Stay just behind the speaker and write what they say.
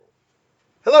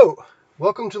Hello!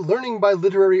 Welcome to Learning by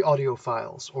Literary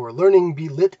Audiophiles, or Learning Be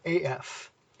Lit AF.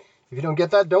 If you don't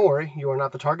get that, don't worry. You are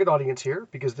not the target audience here,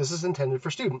 because this is intended for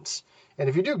students. And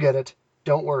if you do get it,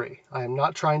 don't worry. I am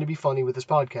not trying to be funny with this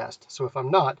podcast, so if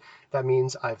I'm not, that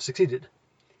means I've succeeded.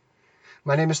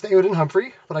 My name is Theoden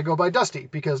Humphrey, but I go by Dusty,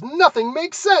 because nothing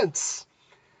makes sense!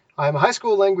 I am a high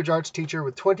school language arts teacher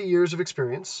with 20 years of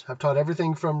experience. I've taught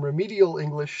everything from remedial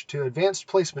English to advanced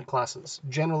placement classes,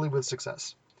 generally with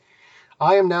success.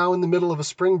 I am now in the middle of a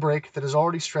spring break that has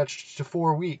already stretched to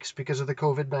 4 weeks because of the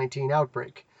COVID-19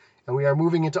 outbreak, and we are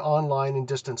moving into online and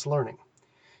distance learning.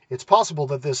 It's possible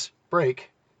that this break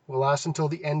will last until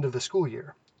the end of the school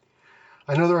year.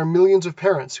 I know there are millions of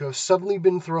parents who have suddenly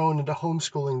been thrown into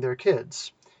homeschooling their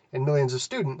kids, and millions of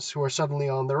students who are suddenly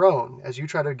on their own as you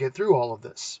try to get through all of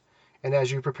this, and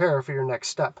as you prepare for your next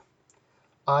step.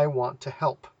 I want to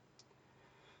help.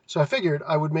 So I figured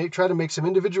I would try to make some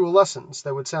individual lessons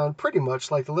that would sound pretty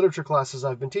much like the literature classes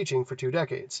I've been teaching for 2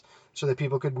 decades, so that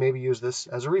people could maybe use this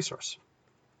as a resource.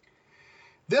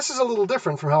 This is a little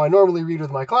different from how I normally read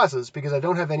with my classes because I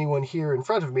don't have anyone here in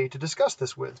front of me to discuss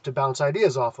this with, to bounce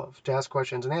ideas off of, to ask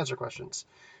questions and answer questions,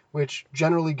 which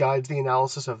generally guides the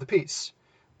analysis of the piece.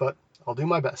 But I'll do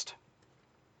my best.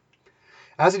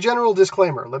 As a general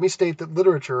disclaimer, let me state that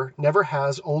literature never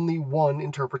has only one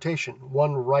interpretation,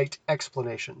 one right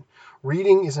explanation.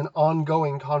 Reading is an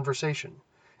ongoing conversation,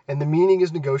 and the meaning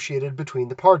is negotiated between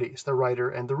the parties, the writer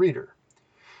and the reader.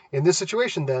 In this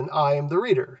situation, then, I am the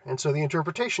reader, and so the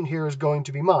interpretation here is going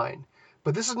to be mine.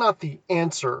 But this is not the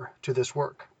answer to this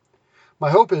work. My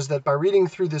hope is that by reading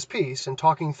through this piece and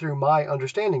talking through my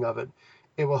understanding of it,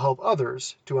 it will help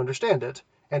others to understand it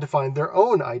and to find their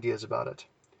own ideas about it.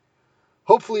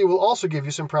 Hopefully, it will also give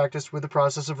you some practice with the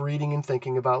process of reading and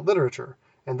thinking about literature,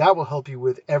 and that will help you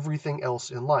with everything else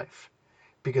in life.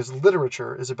 Because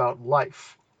literature is about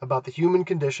life, about the human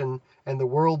condition and the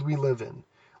world we live in.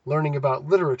 Learning about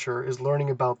literature is learning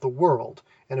about the world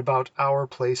and about our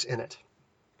place in it.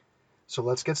 So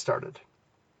let's get started.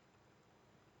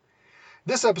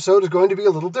 This episode is going to be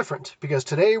a little different because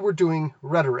today we're doing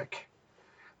rhetoric.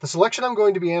 The selection I'm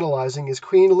going to be analyzing is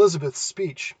Queen Elizabeth's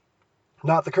speech,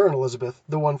 not the current Elizabeth,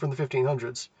 the one from the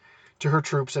 1500s, to her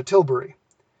troops at Tilbury.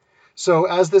 So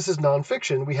as this is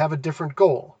nonfiction, we have a different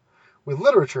goal. With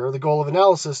literature, the goal of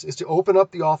analysis is to open up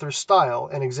the author's style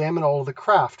and examine all of the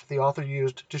craft the author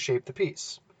used to shape the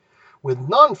piece. With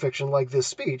nonfiction, like this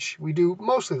speech, we do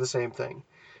mostly the same thing.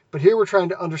 But here we're trying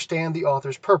to understand the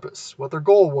author's purpose, what their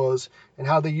goal was, and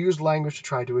how they used language to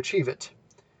try to achieve it.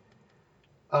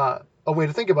 A way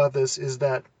to think about this is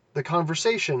that the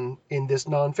conversation in this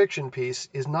nonfiction piece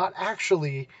is not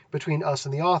actually between us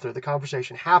and the author. The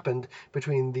conversation happened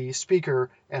between the speaker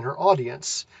and her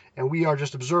audience, and we are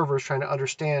just observers trying to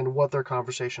understand what their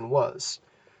conversation was.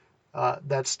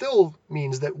 That still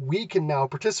means that we can now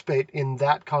participate in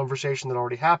that conversation that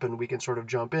already happened. We can sort of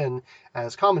jump in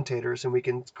as commentators and we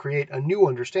can create a new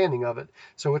understanding of it.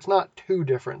 So it's not too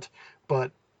different,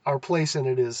 but our place in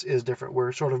it is different.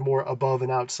 We're sort of more above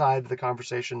and outside the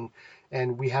conversation,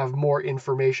 and we have more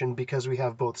information because we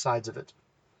have both sides of it.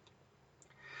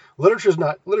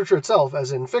 Literature itself,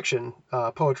 as in fiction,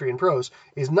 poetry and prose,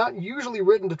 is not usually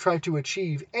written to try to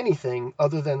achieve anything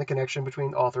other than the connection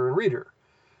between author and reader.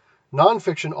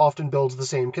 Nonfiction often builds the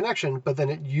same connection, but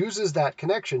then it uses that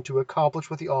connection to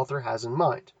accomplish what the author has in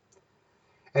mind.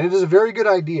 And it is a very good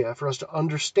idea for us to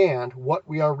understand what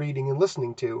we are reading and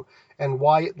listening to and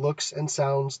why it looks and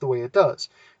sounds the way it does.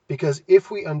 Because if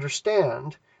we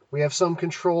understand, we have some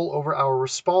control over our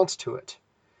response to it.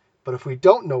 But if we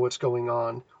don't know what's going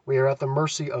on, we are at the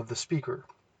mercy of the speaker.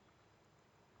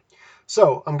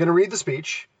 So I'm going to read the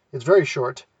speech. It's very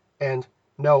short, and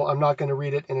no, I'm not going to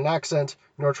read it in an accent,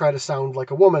 nor try to sound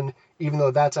like a woman, even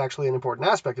though that's actually an important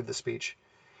aspect of the speech.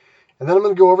 And then I'm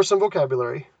going to go over some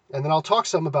vocabulary, and then I'll talk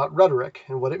some about rhetoric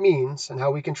and what it means and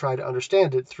how we can try to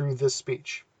understand it through this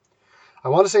speech. I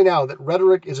want to say now that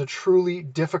rhetoric is a truly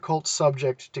difficult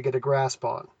subject to get a grasp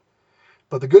on.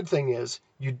 But the good thing is,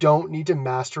 you don't need to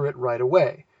master it right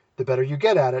away. The better you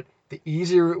get at it, the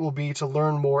easier it will be to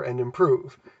learn more and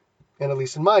improve. And at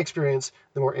least in my experience,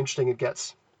 the more interesting it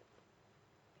gets.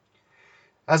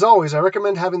 As always, I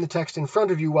recommend having the text in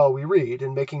front of you while we read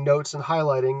and making notes and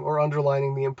highlighting or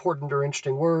underlining the important or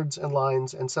interesting words and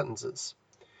lines and sentences.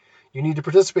 You need to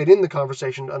participate in the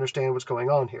conversation to understand what's going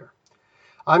on here.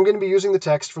 I'm going to be using the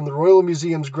text from the Royal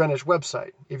Museum's Greenwich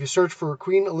website. If you search for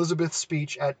Queen Elizabeth's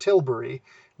speech at Tilbury,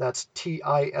 that's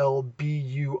Tilbury,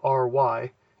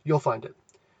 you'll find it.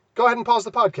 Go ahead and pause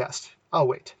the podcast. I'll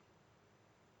wait.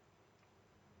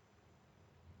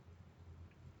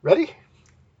 Ready?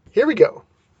 Here we go.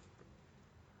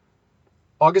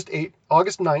 August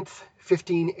 9th,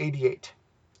 1588.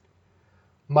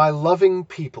 My loving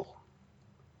people,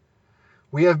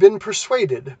 we have been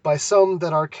persuaded by some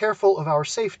that are careful of our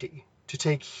safety to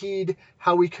take heed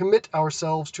how we commit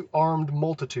ourselves to armed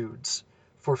multitudes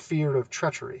for fear of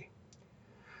treachery.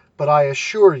 But I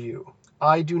assure you,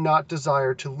 I do not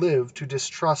desire to live to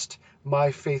distrust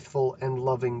my faithful and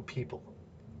loving people.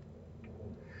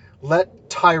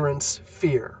 Let tyrants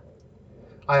fear.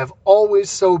 I have always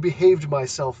so behaved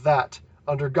myself that,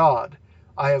 under God,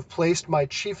 I have placed my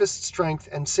chiefest strength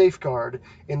and safeguard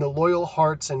in the loyal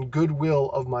hearts and good will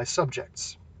of my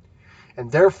subjects.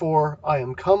 And therefore I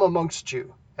am come amongst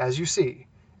you, as you see,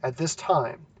 at this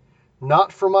time,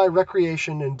 not for my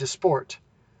recreation and disport,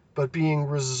 but being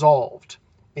resolved,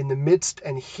 in the midst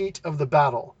and heat of the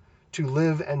battle, to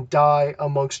live and die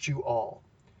amongst you all,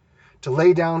 to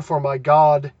lay down for my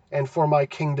God and for my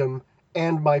kingdom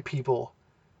and my people,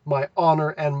 my honor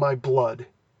and my blood,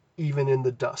 even in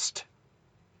the dust.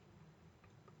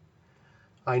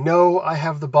 I know I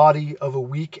have the body of a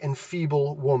weak and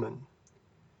feeble woman,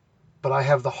 but I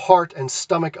have the heart and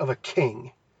stomach of a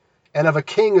king, and of a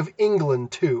king of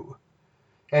England too,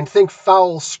 and think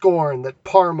foul scorn that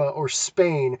Parma or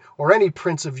Spain or any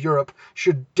prince of Europe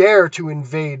should dare to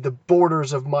invade the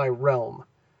borders of my realm,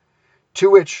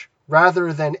 to which,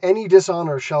 rather than any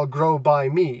dishonor shall grow by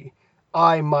me,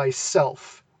 I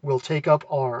myself will take up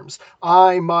arms.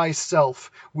 I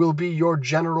myself will be your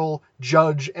general,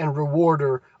 judge, and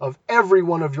rewarder of every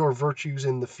one of your virtues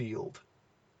in the field.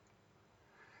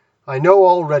 I know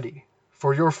already,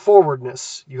 for your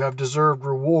forwardness you have deserved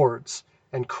rewards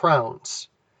and crowns,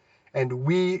 and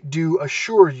we do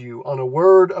assure you on a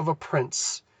word of a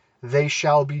prince, they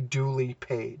shall be duly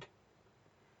paid.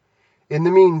 In the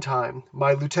meantime,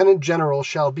 my lieutenant general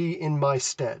shall be in my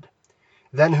stead,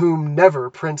 than whom never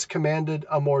prince commanded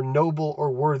a more noble or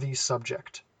worthy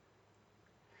subject.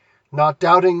 Not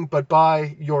doubting but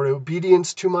by your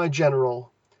obedience to my general,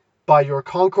 by your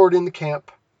concord in the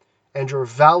camp, and your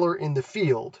valor in the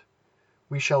field,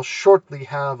 we shall shortly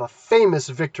have a famous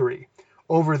victory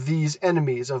over these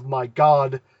enemies of my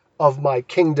God, of my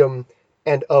kingdom,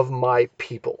 and of my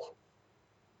people.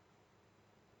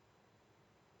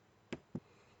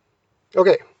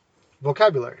 Okay,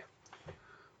 vocabulary.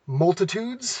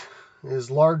 Multitudes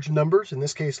is large numbers, in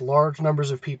this case large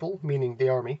numbers of people, meaning the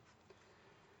army.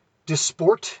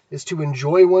 Disport is to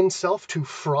enjoy oneself, to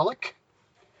frolic.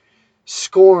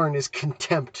 Scorn is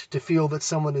contempt, to feel that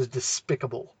someone is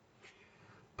despicable.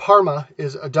 Parma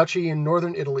is a duchy in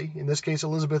northern Italy. In this case,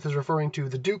 Elizabeth is referring to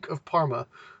the Duke of Parma,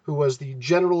 who was the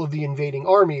general of the invading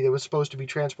army that was supposed to be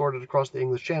transported across the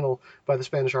English Channel by the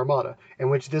Spanish Armada,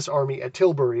 and which this army at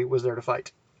Tilbury was there to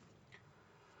fight.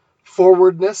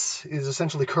 Forwardness is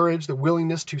essentially courage, the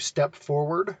willingness to step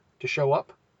forward, to show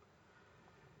up.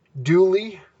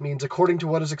 Duly means according to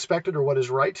what is expected or what is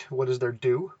right, what is their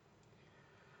due.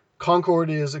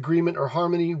 Concord is agreement or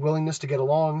harmony, willingness to get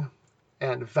along.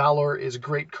 And valor is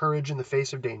great courage in the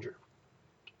face of danger.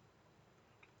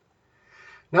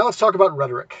 Now let's talk about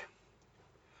rhetoric.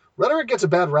 Rhetoric gets a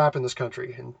bad rap in this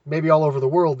country, and maybe all over the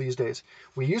world these days.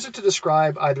 We use it to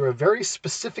describe either a very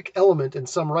specific element in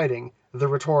some writing, the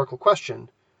rhetorical question,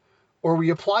 or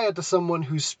we apply it to someone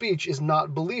whose speech is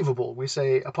not believable. We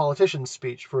say a politician's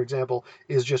speech, for example,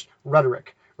 is just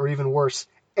rhetoric, or even worse,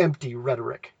 empty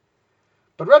rhetoric.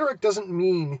 But rhetoric doesn't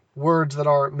mean words that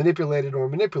are manipulated or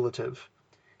manipulative.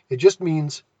 It just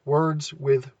means words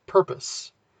with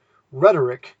purpose.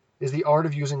 Rhetoric is the art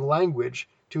of using language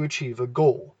to achieve a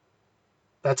goal.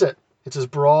 That's it. It's as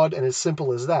broad and as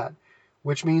simple as that,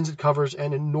 which means it covers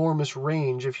an enormous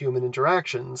range of human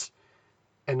interactions,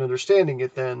 and understanding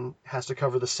it then has to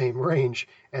cover the same range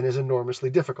and is enormously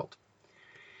difficult.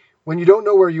 When you don't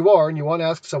know where you are and you want to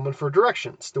ask someone for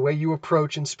directions, the way you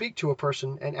approach and speak to a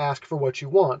person and ask for what you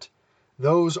want,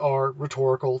 those are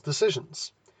rhetorical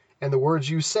decisions. And the words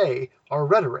you say are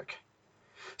rhetoric.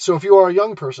 So if you are a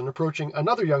young person approaching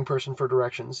another young person for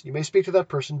directions, you may speak to that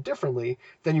person differently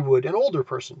than you would an older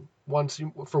person.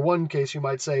 For one case, you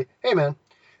might say, "Hey man,"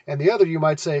 and the other you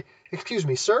might say, "Excuse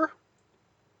me, sir?"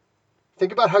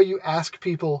 Think about how you ask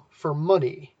people for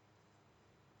money.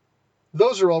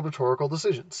 Those are all rhetorical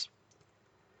decisions.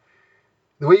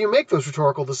 The way you make those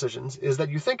rhetorical decisions is that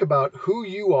you think about who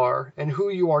you are and who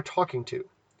you are talking to.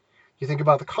 You think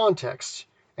about the context,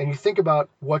 and you think about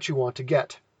what you want to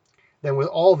get. Then with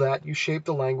all that, you shape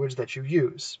the language that you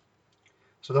use.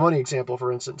 So the money example,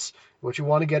 for instance, what you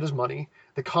want to get is money.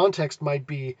 The context might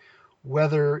be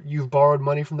whether you've borrowed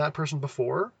money from that person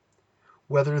before,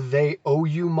 whether they owe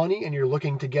you money and you're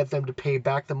looking to get them to pay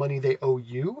back the money they owe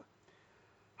you,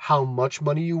 how much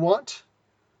money you want,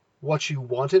 what you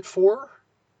want it for,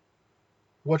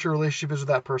 what your relationship is with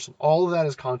that person. All of that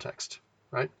is context,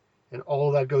 right? And all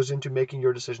of that goes into making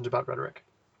your decisions about rhetoric.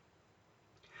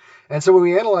 And so when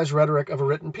we analyze rhetoric of a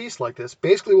written piece like this,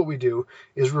 basically what we do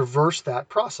is reverse that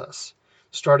process.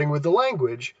 Starting with the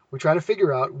language, we try to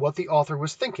figure out what the author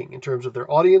was thinking in terms of their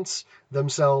audience,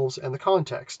 themselves, and the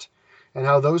context, and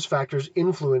how those factors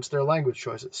influence their language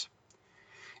choices.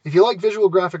 If you like visual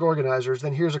graphic organizers,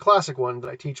 then here's a classic one that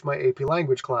I teach my AP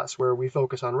language class where we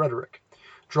focus on rhetoric.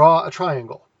 Draw a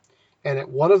triangle, and at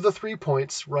one of the 3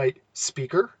 points, write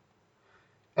speaker,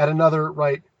 at another,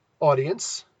 write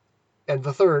audience, and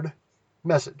the third,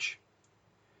 message.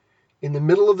 In the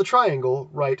middle of the triangle,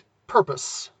 write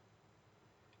purpose,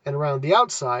 and around the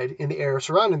outside, in the area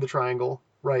surrounding the triangle,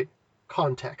 write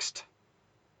context.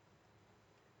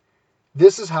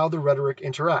 This is how the rhetoric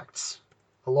interacts,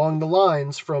 along the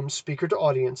lines from speaker to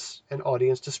audience and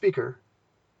audience to speaker,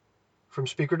 from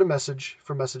speaker to message,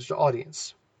 from message to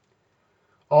audience.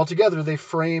 Altogether, they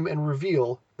frame and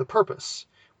reveal the purpose,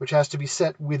 which has to be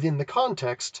set within the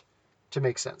context to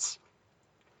make sense.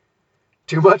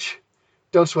 Too much?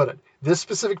 Don't sweat it. This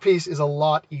specific piece is a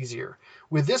lot easier.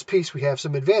 With this piece, we have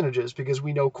some advantages because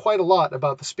we know quite a lot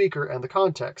about the speaker and the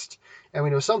context, and we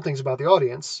know some things about the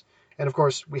audience, and of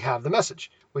course, we have the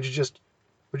message, which is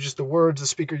just the words the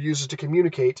speaker uses to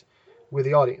communicate with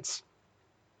the audience.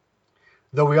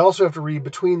 Though we also have to read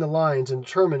between the lines and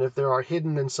determine if there are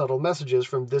hidden and subtle messages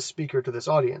from this speaker to this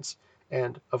audience,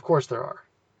 and of course there are.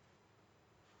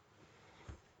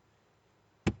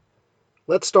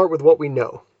 Let's start with what we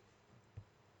know.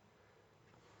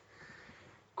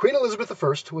 Queen Elizabeth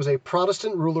I was a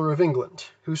Protestant ruler of England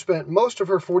who spent most of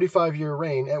her 45-year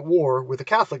reign at war with the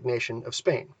Catholic nation of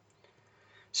Spain.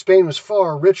 Spain was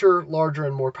far richer, larger,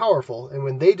 and more powerful, and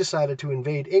when they decided to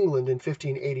invade England in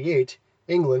 1588,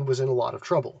 England was in a lot of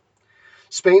trouble.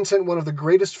 Spain sent one of the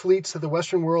greatest fleets that the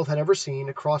Western world had ever seen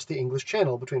across the English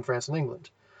Channel between France and England,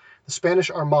 the Spanish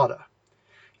Armada.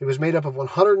 It was made up of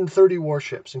 130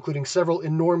 warships, including several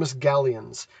enormous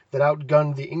galleons that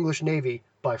outgunned the English Navy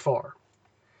by far.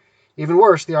 Even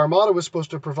worse, the Armada was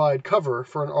supposed to provide cover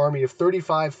for an army of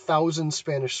 35,000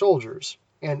 Spanish soldiers,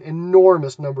 an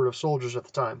enormous number of soldiers at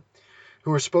the time,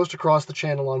 who were supposed to cross the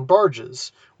channel on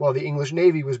barges, while the English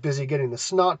Navy was busy getting the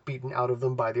snot beaten out of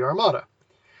them by the Armada.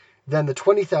 Then the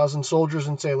 20,000 soldiers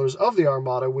and sailors of the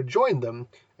Armada would join them,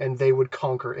 and they would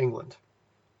conquer England.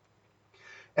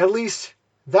 At least,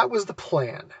 that was the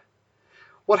plan.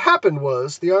 What happened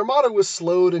was, the Armada was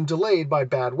slowed and delayed by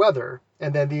bad weather,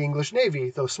 and then the English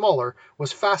Navy, though smaller,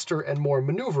 was faster and more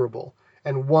maneuverable,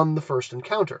 and won the first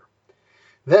encounter.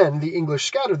 Then the English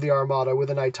scattered the Armada with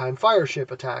a nighttime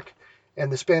fireship attack,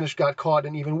 and the Spanish got caught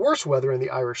in even worse weather in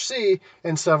the Irish Sea,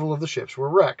 and several of the ships were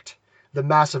wrecked. The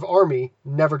massive army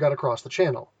never got across the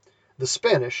channel. The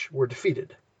Spanish were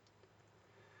defeated.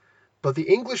 But the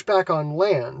English back on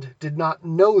land did not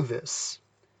know this,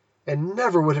 and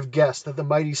never would have guessed that the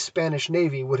mighty Spanish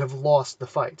Navy would have lost the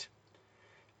fight.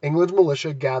 England's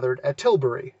militia gathered at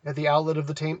Tilbury, at the outlet of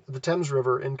the Thames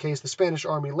River, in case the Spanish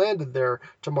army landed there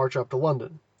to march up to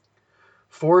London.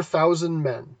 4,000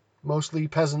 men, mostly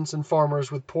peasants and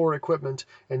farmers with poor equipment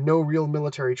and no real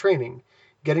military training,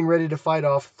 getting ready to fight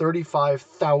off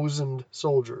 35,000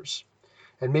 soldiers,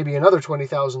 and maybe another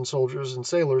 20,000 soldiers and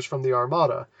sailors from the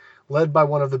Armada, led by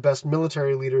one of the best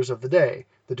military leaders of the day,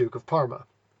 the Duke of Parma.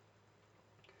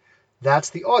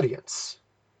 That's the audience,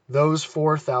 those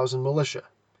 4,000 militia.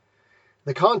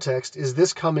 The context is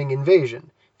this coming invasion,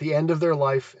 the end of their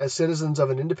life as citizens of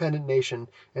an independent nation,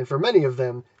 and for many of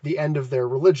them, the end of their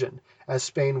religion, as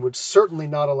Spain would certainly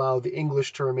not allow the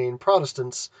English to remain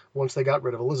Protestants once they got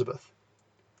rid of Elizabeth.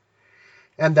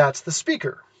 And that's the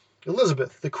speaker,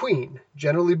 Elizabeth, the Queen,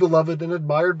 generally beloved and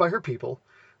admired by her people,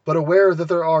 but aware that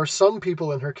there are some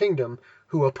people in her kingdom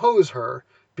who oppose her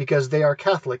because they are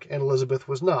Catholic and Elizabeth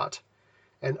was not,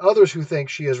 and others who think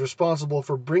she is responsible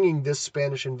for bringing this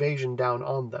Spanish invasion down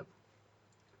on them.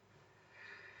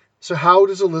 So how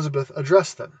does Elizabeth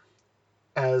address them?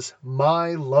 As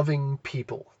my loving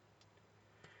people.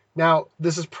 Now,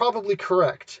 this is probably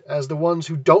correct, as the ones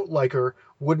who don't like her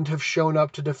wouldn't have shown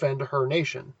up to defend her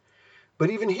nation. But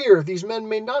even here, these men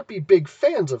may not be big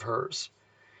fans of hers,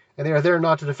 and they are there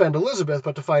not to defend Elizabeth,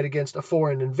 but to fight against a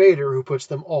foreign invader who puts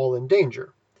them all in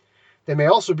danger. They may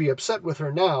also be upset with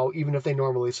her now, even if they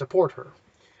normally support her.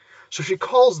 So she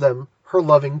calls them her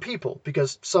loving people,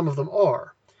 because some of them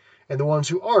are. And the ones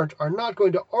who aren't are not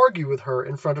going to argue with her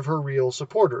in front of her real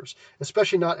supporters,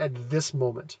 especially not at this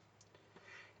moment.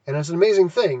 And it's an amazing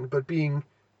thing, but being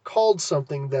called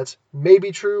something that's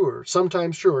maybe true, or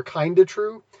sometimes true, or kinda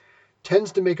true,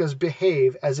 tends to make us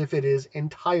behave as if it is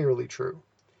entirely true.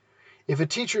 If a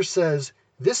teacher says,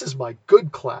 "This is my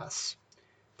good class,"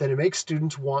 then it makes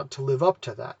students want to live up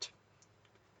to that.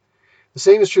 The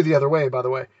same is true the other way, by the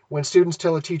way. When students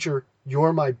tell a teacher,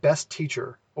 "You're my best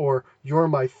teacher," or "You're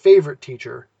my favorite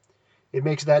teacher," it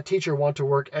makes that teacher want to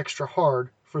work extra hard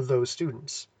for those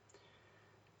students.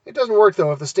 It doesn't work,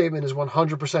 though, if the statement is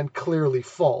 100% clearly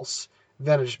false.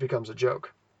 Then it just becomes a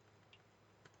joke.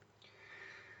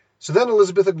 So then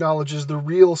Elizabeth acknowledges the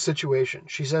real situation.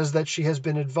 She says that she has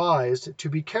been advised to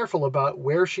be careful about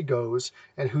where she goes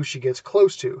and who she gets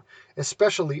close to,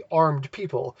 especially armed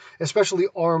people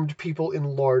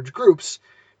in large groups,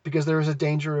 because there is a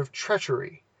danger of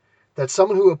treachery, that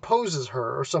someone who opposes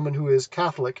her, or someone who is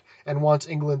Catholic and wants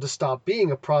England to stop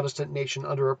being a Protestant nation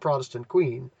under a Protestant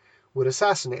queen, would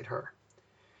assassinate her.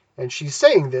 And she's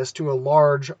saying this to a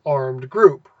large armed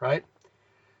group, right?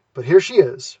 But here she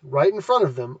is, right in front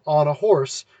of them, on a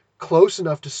horse, close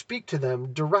enough to speak to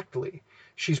them directly.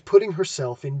 She's putting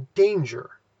herself in danger.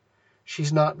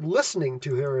 She's not listening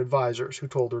to her advisors who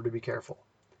told her to be careful.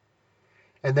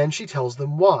 And then she tells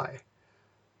them why.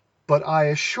 "But I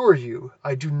assure you,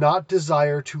 I do not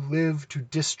desire to live to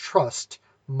distrust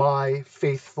my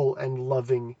faithful and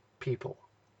loving people."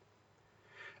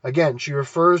 Again, she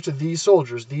refers to these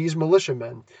soldiers, these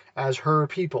militiamen, as her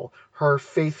people, her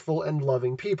faithful and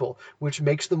loving people, which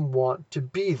makes them want to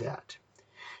be that.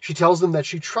 She tells them that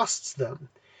she trusts them,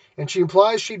 and she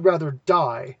implies she'd rather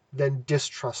die than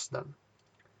distrust them.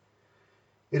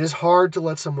 It is hard to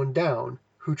let someone down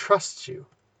who trusts you.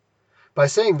 By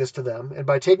saying this to them, and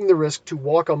by taking the risk to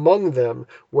walk among them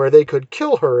where they could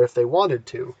kill her if they wanted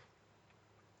to,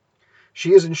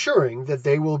 she is ensuring that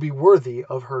they will be worthy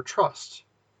of her trust.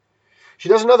 She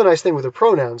does another nice thing with her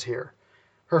pronouns here.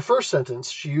 Her first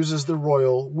sentence, she uses the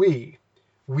royal we.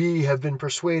 "We have been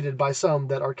persuaded by some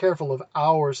that are careful of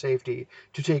our safety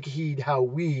to take heed how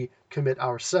we commit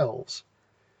ourselves."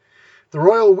 The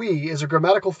royal we is a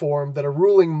grammatical form that a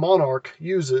ruling monarch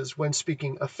uses when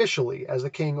speaking officially as the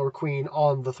king or queen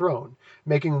on the throne,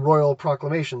 making royal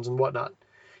proclamations and whatnot.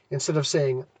 Instead of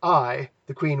saying "I,"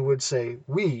 the queen would say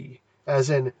 "we," as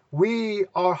in, "We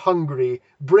are hungry,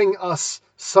 bring us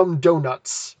some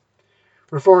donuts,"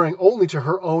 referring only to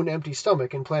her own empty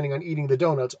stomach and planning on eating the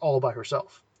donuts all by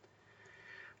herself.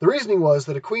 The reasoning was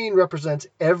that a queen represents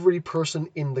every person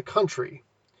in the country,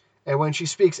 and when she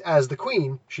speaks as the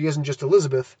queen, she isn't just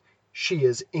Elizabeth, she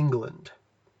is England,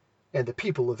 and the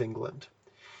people of England.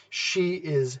 She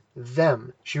is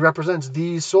them. She represents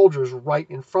these soldiers right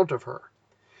in front of her.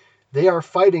 They are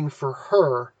fighting for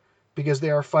her because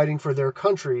they are fighting for their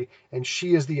country, and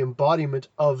she is the embodiment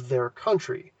of their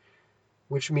country,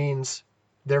 which means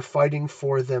they're fighting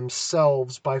for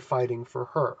themselves by fighting for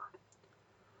her.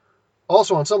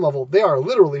 Also, on some level, they are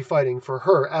literally fighting for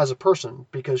her as a person,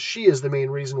 because she is the main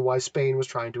reason why Spain was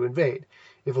trying to invade.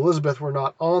 If Elizabeth were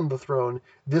not on the throne,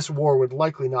 this war would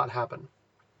likely not happen.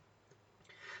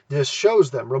 This shows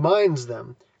them, reminds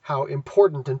them, how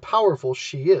important and powerful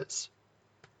she is.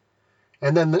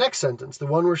 And then the next sentence, the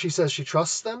one where she says she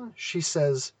trusts them, she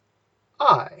says,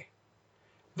 "I."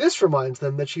 This reminds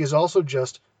them that she is also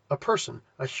just a person,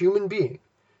 a human being,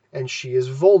 and she is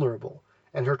vulnerable,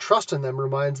 and her trust in them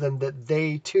reminds them that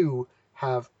they too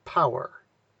have power.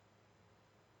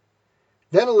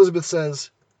 Then Elizabeth says,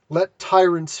 "Let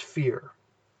tyrants fear."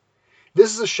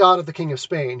 This is a shot at the King of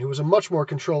Spain, who was a much more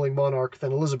controlling monarch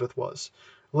than Elizabeth was.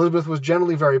 Elizabeth was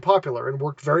generally very popular and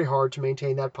worked very hard to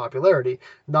maintain that popularity,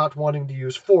 not wanting to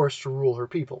use force to rule her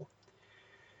people.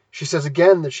 She says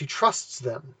again that she trusts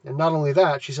them, and not only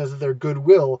that, she says that their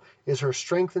goodwill is her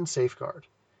strength and safeguard.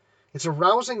 It's a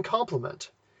rousing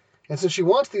compliment. And since she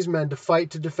wants these men to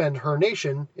fight to defend her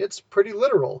nation, it's pretty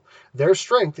literal. Their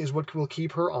strength is what will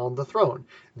keep her on the throne.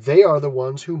 They are the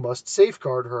ones who must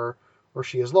safeguard her, or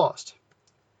she is lost.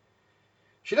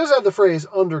 She does have the phrase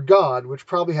 "under God," which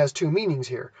probably has two meanings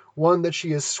here. One, that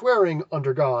she is swearing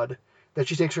under God that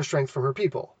she takes her strength from her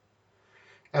people.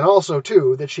 And also,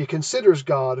 two, that she considers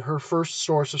God her first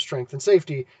source of strength and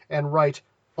safety, and right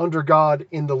under God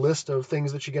in the list of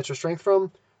things that she gets her strength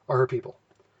from are her people.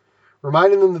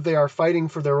 Reminding them that they are fighting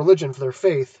for their religion, for their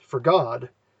faith, for God,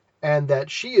 and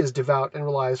that she is devout and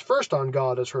relies first on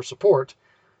God as her support,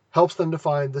 helps them to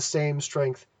find the same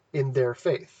strength in their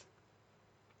faith.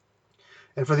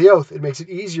 And for the oath, it makes it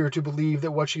easier to believe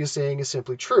that what she is saying is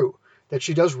simply true, that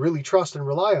she does really trust and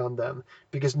rely on them,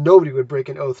 because nobody would break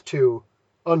an oath to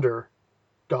under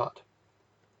God.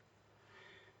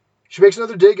 She makes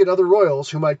another dig at other royals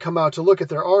who might come out to look at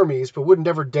their armies but wouldn't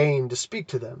ever deign to speak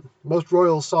to them. Most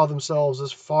royals saw themselves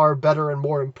as far better and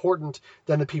more important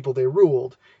than the people they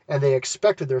ruled, and they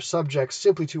expected their subjects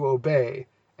simply to obey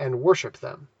and worship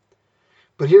them.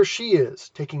 But here she is,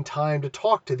 taking time to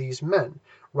talk to these men,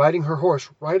 riding her horse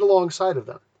right alongside of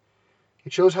them.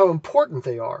 It shows how important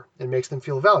they are and makes them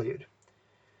feel valued.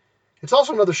 It's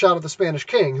also another shot at the Spanish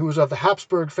king, who was of the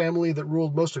Habsburg family that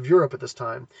ruled most of Europe at this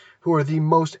time, who were the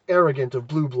most arrogant of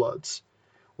blue bloods,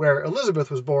 where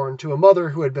Elizabeth was born to a mother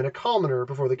who had been a commoner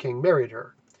before the king married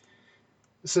her.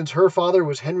 Since her father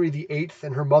was Henry VIII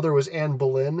and her mother was Anne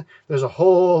Boleyn, there's a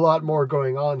whole lot more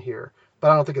going on here,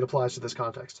 but I don't think it applies to this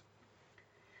context.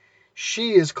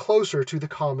 She is closer to the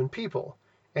common people,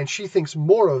 and she thinks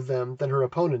more of them than her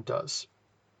opponent does.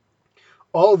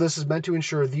 All of this is meant to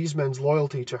ensure these men's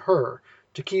loyalty to her,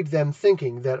 to keep them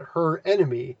thinking that her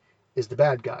enemy is the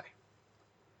bad guy.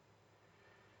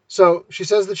 So she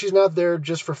says that she's not there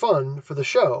just for fun, for the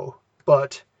show,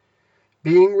 but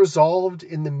being resolved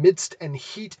in the midst and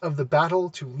heat of the battle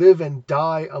to live and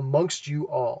die amongst you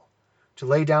all, to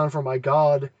lay down for my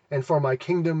God and for my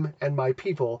kingdom and my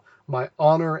people, my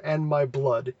honor and my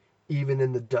blood, even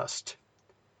in the dust.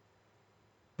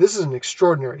 This is an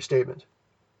extraordinary statement.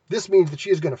 This means that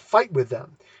she is going to fight with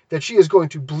them, that she is going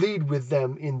to bleed with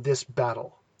them in this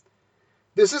battle.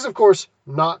 This is, of course,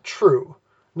 not true.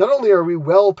 Not only are we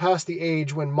well past the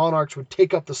age when monarchs would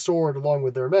take up the sword along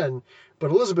with their men,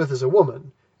 but Elizabeth is a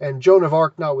woman, and Joan of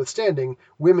Arc notwithstanding,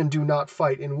 women do not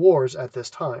fight in wars at this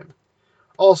time.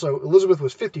 Also, Elizabeth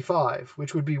was 55,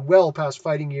 which would be well past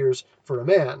fighting years for a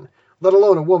man, let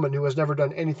alone a woman who has never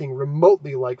done anything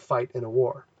remotely like fight in a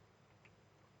war.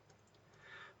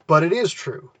 But it is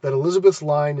true that Elizabeth's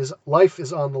life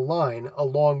is on the line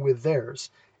along with theirs,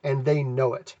 and they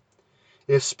know it.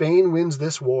 If Spain wins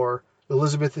this war,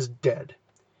 Elizabeth is dead.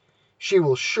 She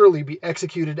will surely be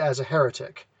executed as a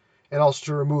heretic, and also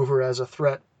to remove her as a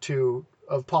threat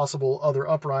of possible other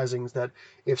uprisings, that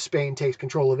if Spain takes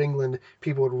control of England,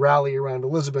 people would rally around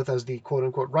Elizabeth as the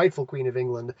quote-unquote rightful Queen of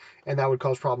England, and that would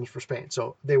cause problems for Spain.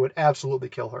 So they would absolutely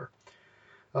kill her.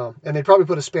 And they'd probably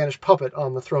put a Spanish puppet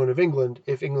on the throne of England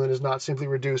if England is not simply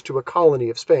reduced to a colony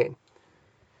of Spain.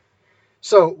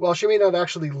 So, while she may not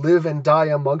actually live and die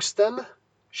amongst them,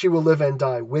 she will live and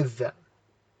die with them.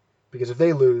 Because if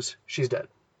they lose, she's dead.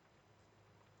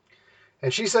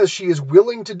 And she says she is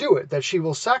willing to do it, that she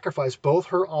will sacrifice both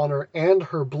her honor and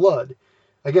her blood.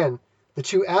 Again, the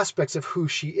two aspects of who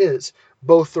she is,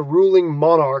 both the ruling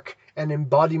monarch and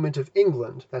embodiment of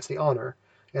England, that's the honor,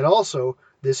 and also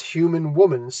this human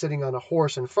woman sitting on a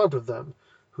horse in front of them,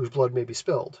 whose blood may be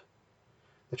spilled.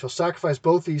 That she'll sacrifice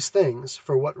both these things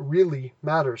for what really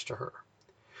matters to her.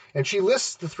 And she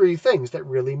lists the three things that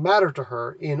really matter to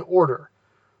her in order.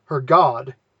 Her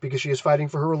God, because she is fighting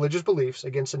for her religious beliefs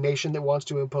against a nation that wants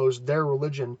to impose their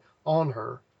religion on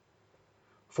her.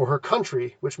 For her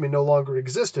country, which may no longer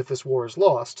exist if this war is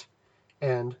lost.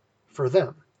 And for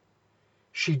them.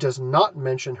 She does not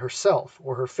mention herself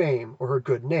or her fame or her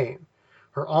good name.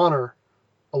 Her honor,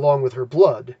 along with her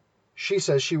blood, she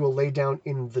says she will lay down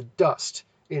in the dust,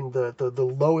 in the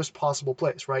lowest possible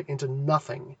place, right? Into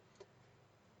nothing.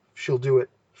 She'll do it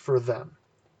for them.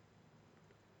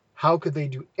 How could they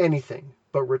do anything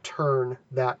but return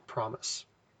that promise?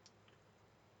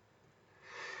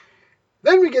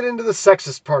 Then we get into the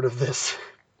sexist part of this.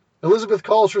 Elizabeth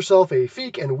calls herself a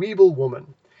feek and weeble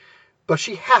woman. But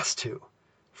she has to.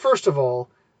 First of all,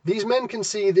 these men can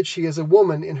see that she is a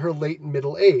woman in her late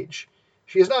middle age.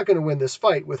 She is not going to win this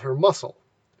fight with her muscle.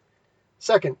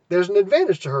 Second, there's an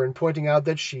advantage to her in pointing out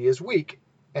that she is weak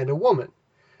and a woman.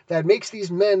 That makes these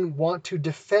men want to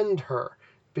defend her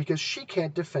because she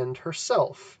can't defend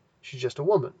herself. She's just a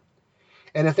woman.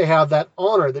 And if they have that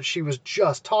honor that she was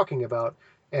just talking about,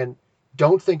 and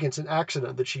don't think it's an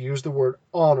accident that she used the word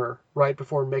honor right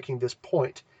before making this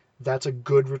point, that's a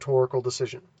good rhetorical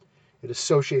decision. It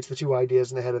associates the two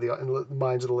ideas in the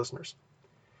minds of the listeners.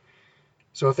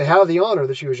 So if they have the honor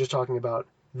that she was just talking about,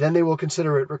 then they will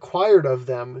consider it required of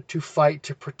them to fight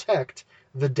to protect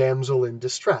the damsel in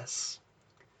distress.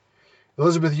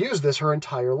 Elizabeth used this her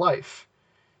entire life.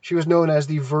 She was known as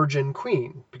the Virgin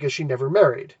Queen because she never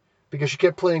married, because she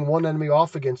kept playing one enemy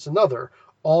off against another,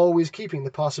 always keeping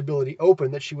the possibility open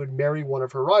that she would marry one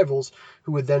of her rivals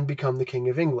who would then become the King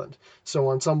of England. So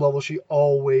on some level, she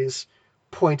always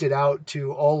pointed out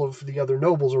to all of the other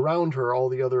nobles around her, all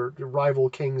the other rival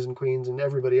kings and queens and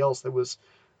everybody else that was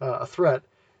a threat,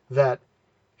 that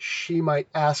she might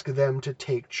ask them to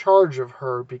take charge of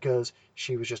her because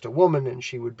she was just a woman and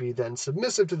she would be then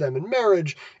submissive to them in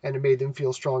marriage, and it made them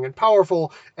feel strong and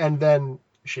powerful, and then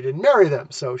she didn't marry them,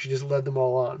 so she just led them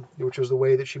all on, which was the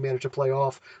way that she managed to play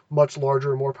off much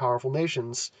larger and more powerful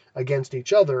nations against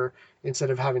each other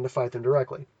instead of having to fight them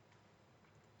directly.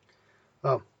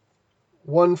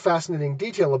 One fascinating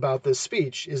detail about this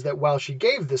speech is that while she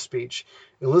gave this speech,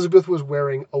 Elizabeth was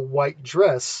wearing a white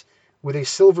dress with a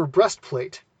silver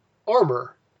breastplate,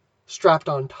 armor, strapped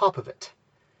on top of it.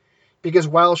 Because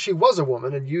while she was a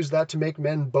woman and used that to make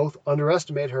men both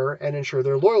underestimate her and ensure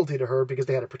their loyalty to her because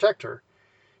they had to protect her,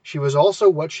 she was also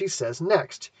what she says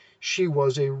next. She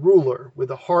was a ruler with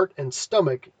a heart and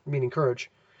stomach, meaning courage,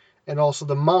 and also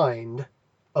the mind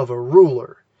of a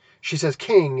ruler. She says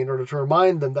king in order to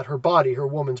remind them that her body, her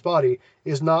woman's body,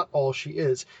 is not all she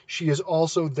is. She is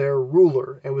also their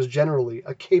ruler and was generally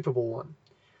a capable one.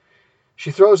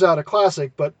 She throws out a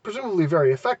classic, but presumably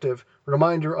very effective,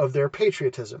 reminder of their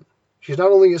patriotism. She's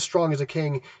not only as strong as a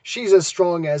king, she's as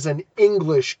strong as an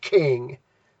English king,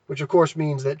 which of course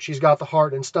means that she's got the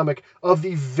heart and stomach of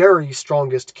the very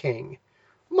strongest king,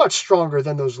 much stronger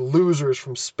than those losers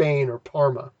from Spain or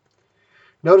Parma.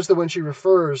 Notice that when she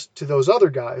refers to those other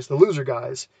guys, the loser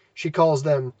guys, she calls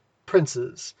them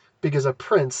princes, because a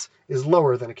prince is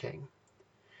lower than a king.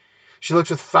 She looks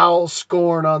with foul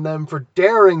scorn on them for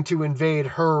daring to invade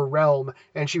her realm,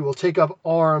 and she will take up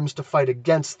arms to fight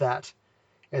against that.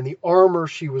 And the armor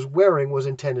she was wearing was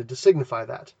intended to signify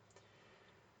that.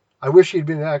 I wish she had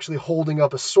been actually holding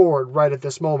up a sword right at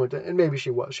this moment, and maybe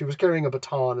she was. She was carrying a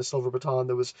baton, a silver baton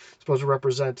that was supposed to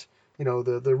represent,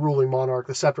 the ruling monarch,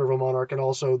 the scepter of a monarch, and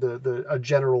also a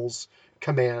general's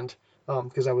command,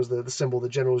 because that was the symbol that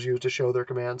generals use to show their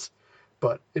commands.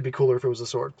 But it'd be cooler if it was a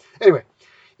sword. Anyway,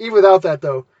 even without that,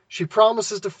 though, she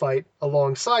promises to fight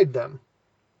alongside them.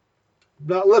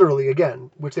 Not literally,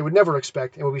 again, which they would never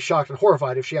expect and would be shocked and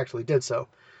horrified if she actually did so.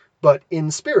 But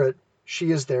in spirit, she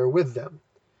is there with them.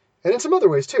 And in some other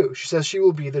ways, too. She says she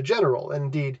will be the general, and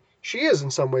indeed, she is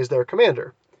in some ways their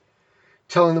commander,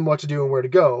 telling them what to do and where to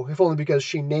go, if only because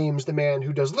she names the man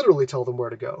who does literally tell them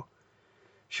where to go.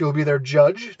 She will be their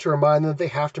judge to remind them that they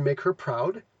have to make her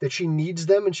proud, that she needs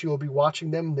them and she will be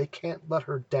watching them and they can't let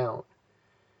her down.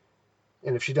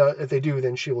 And if they do,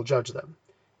 then she will judge them.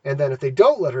 And then if they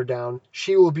don't let her down,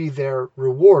 she will be their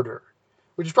rewarder,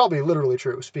 which is probably literally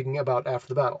true, speaking about after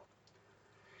the battle.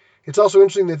 It's also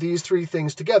interesting that these three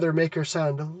things together make her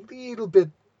sound a little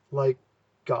bit like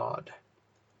God.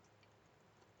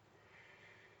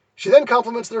 She then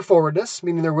compliments their forwardness,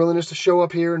 meaning their willingness to show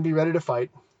up here and be ready to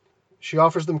fight. She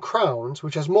offers them crowns,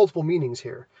 which has multiple meanings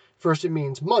here. First, it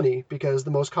means money, because the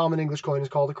most common English coin is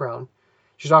called a crown.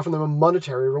 She's offering them a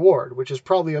monetary reward, which is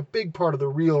probably a big part of the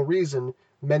real reason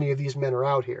many of these men are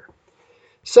out here.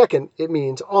 Second, it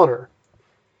means honor,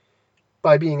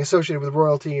 by being associated with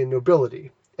royalty and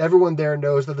nobility. Everyone there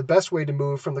knows that the best way to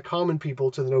move from the common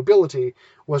people to the nobility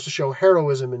was to show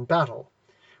heroism in battle,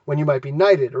 when you might be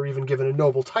knighted or even given a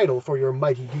noble title for your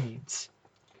mighty deeds.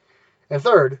 And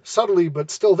third, subtly but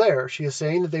still there, she is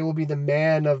saying that they will be the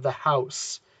man of the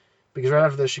house, because right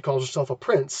after this she calls herself a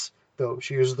prince, though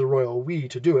she uses the royal we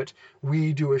to do it.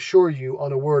 We do assure you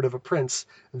on a word of a prince,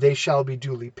 they shall be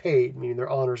duly paid, meaning their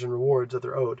honors and rewards that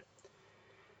they're owed.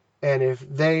 And if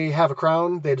they have a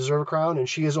crown, they deserve a crown, and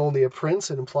she is only a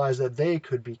prince, it implies that they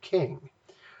could be king.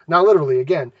 Not literally,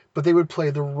 again, but they would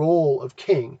play the role of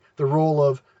king, the role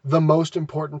of the most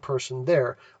important person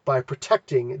there, by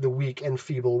protecting the weak and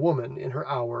feeble woman in her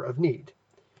hour of need.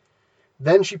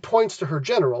 Then she points to her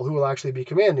general, who will actually be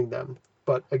commanding them,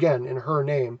 but again, in her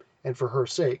name and for her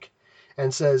sake,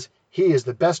 and says, he is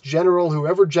the best general who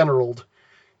ever generaled.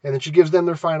 And then she gives them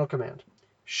their final command.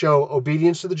 Show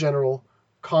obedience to the general,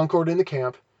 concord in the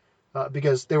camp,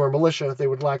 because they were militia, they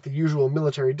would lack the usual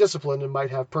military discipline and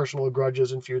might have personal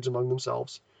grudges and feuds among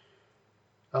themselves,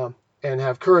 and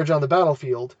have courage on the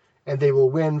battlefield, and they will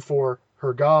win for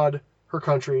her God, her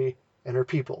country, and her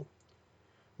people.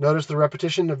 Notice the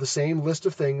repetition of the same list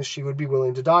of things she would be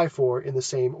willing to die for in the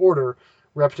same order.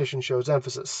 Repetition shows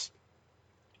emphasis.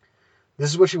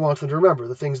 This is what she wants them to remember,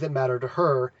 the things that matter to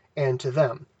her and to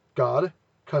them: God,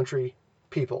 country,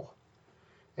 people.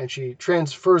 And she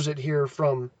transfers it here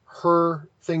from her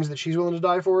things that she's willing to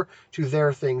die for to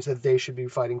their things that they should be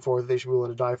fighting for, that they should be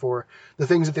willing to die for, the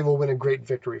things that they will win a great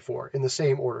victory for, in the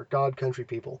same order: God, country,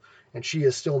 people. And she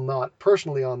is still not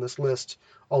personally on this list,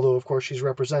 although of course she's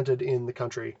represented in the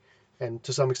country and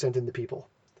to some extent in the people.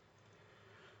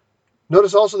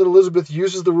 Notice also that Elizabeth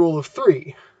uses the rule of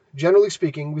three. Generally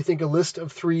speaking, we think a list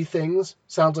of three things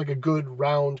sounds like a good,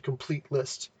 round, complete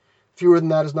list. Fewer than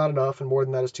that is not enough, and more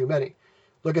than that is too many.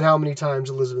 Look at how many times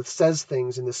Elizabeth says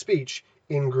things in the speech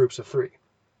in groups of three.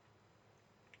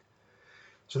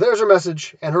 So there's her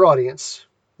message and her audience,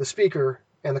 the speaker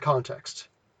and the context.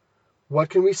 what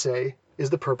can we say is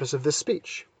the purpose of this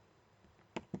speech?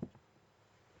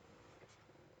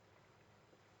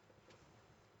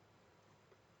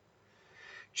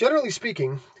 Generally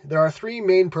speaking, there are three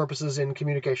main purposes in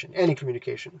communication, any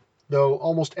communication, though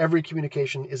almost every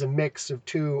communication is a mix of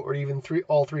two or even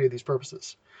all three of these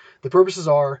purposes. The purposes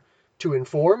are to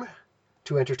inform,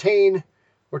 to entertain,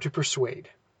 or to persuade.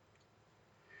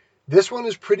 This one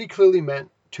is pretty clearly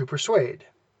meant to persuade.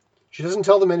 She doesn't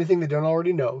tell them anything they don't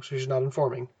already know, so she's not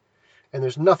informing. And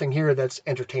there's nothing here that's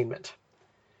entertainment.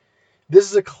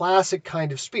 This is a classic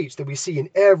kind of speech that we see in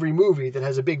every movie that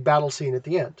has a big battle scene at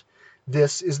the end.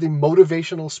 This is the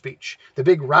motivational speech, the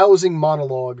big rousing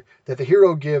monologue that the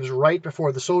hero gives right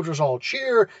before the soldiers all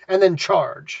cheer and then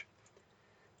charge.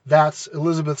 That's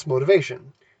Elizabeth's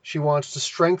motivation. She wants to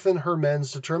strengthen her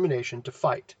men's determination to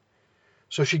fight.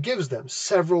 So she gives them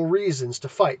several reasons to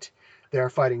fight. They are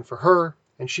fighting for her,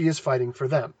 and she is fighting for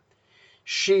them.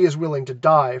 She is willing to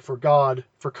die for God,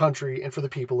 for country, and for the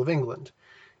people of England.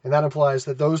 And that implies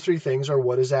that those three things are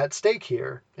what is at stake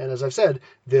here. And as I've said,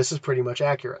 this is pretty much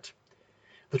accurate.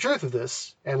 The truth of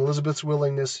this, and Elizabeth's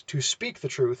willingness to speak the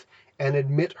truth and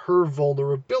admit her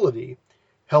vulnerability,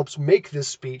 helps make this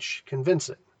speech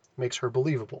convincing, makes her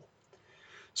believable.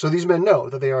 So these men know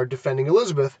that they are defending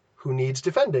Elizabeth, who needs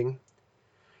defending,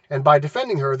 and by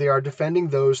defending her, they are defending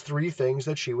those three things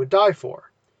that she would die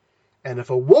for. And if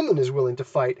a woman is willing to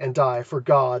fight and die for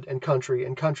God and country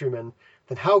and countrymen,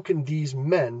 then how can these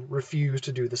men refuse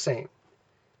to do the same?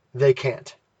 They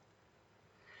can't.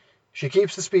 She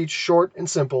keeps the speech short and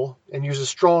simple and uses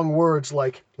strong words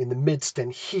like, in the midst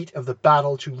and heat of the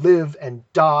battle, to live and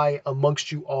die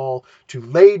amongst you all, to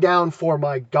lay down for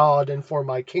my God and for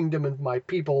my kingdom and my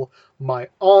people, my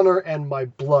honor and my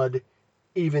blood,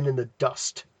 even in the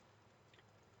dust.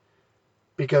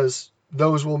 Because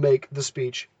those will make the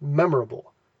speech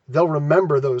memorable. They'll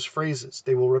remember those phrases.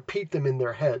 They will repeat them in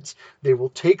their heads. They will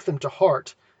take them to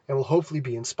heart and will hopefully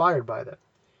be inspired by them.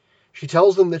 She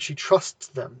tells them that she trusts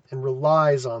them and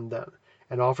relies on them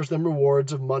and offers them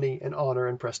rewards of money and honor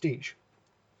and prestige.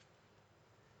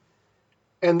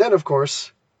 And then, of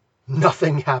course,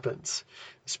 nothing happens.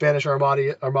 The Spanish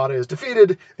Armada is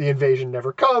defeated. The invasion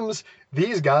never comes.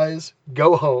 These guys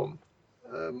go home,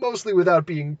 mostly without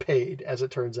being paid, as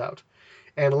it turns out.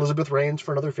 And Elizabeth reigns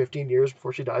for another 15 years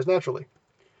before she dies naturally.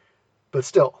 But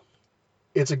still,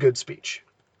 it's a good speech.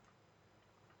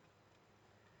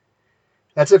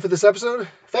 That's it for this episode.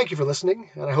 Thank you for listening,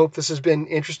 and I hope this has been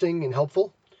interesting and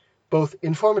helpful, both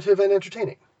informative and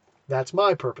entertaining. That's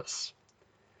my purpose.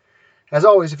 As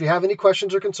always, if you have any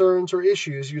questions or concerns or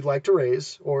issues you'd like to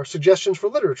raise, or suggestions for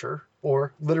literature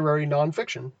or literary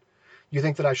nonfiction you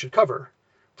think that I should cover,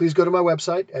 please go to my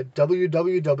website at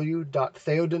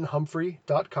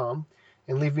www.theodenhumphrey.com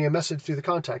and leave me a message through the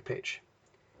contact page.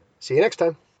 See you next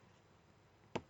time.